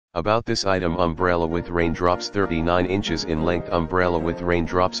About this item: umbrella with raindrops, 39 inches in length. Umbrella with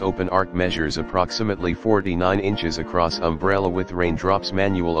raindrops open arc, measures approximately 49 inches across. Umbrella with raindrops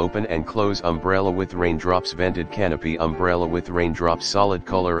manual open and close. Umbrella with raindrops vented canopy. Umbrella with raindrops solid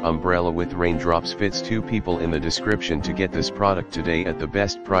color. Umbrella with raindrops fits 2 people. In the description to get this product today at the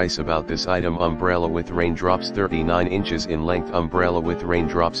best price. About this item: umbrella with raindrops, 39 inches in length. Umbrella with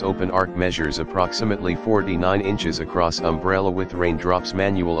raindrops open arc, measures approximately 49 inches across. Umbrella with raindrops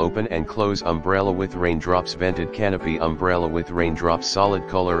manual open and close. Umbrella with raindrops vented canopy. Umbrella with raindrops solid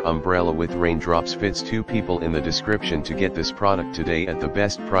color. Umbrella with raindrops fits 2 people. In the description to get this product today at the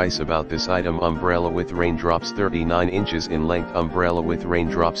best price. About this item: umbrella with raindrops, 39 inches in length. Umbrella with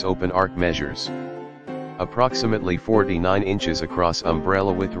raindrops open arc, measures approximately 49 inches across.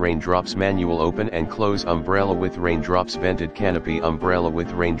 Umbrella with raindrops manual open and close. Umbrella with raindrops vented canopy. Umbrella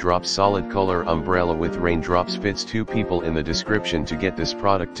with raindrops solid color. Umbrella with raindrops fits 2 people. In the description to get this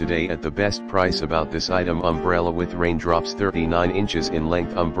product today at the best price. About this item: umbrella with raindrops, 39 inches in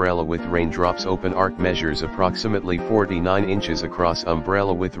length. Umbrella with raindrops open arc, measures approximately 49 inches across.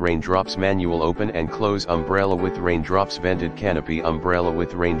 Umbrella with raindrops manual open and close. Umbrella with raindrops vented canopy. Umbrella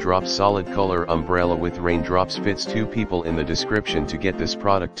with raindrops solid color. Umbrella with raindrops fits 2 people. In the description to get this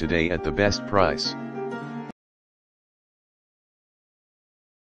product today at the best price.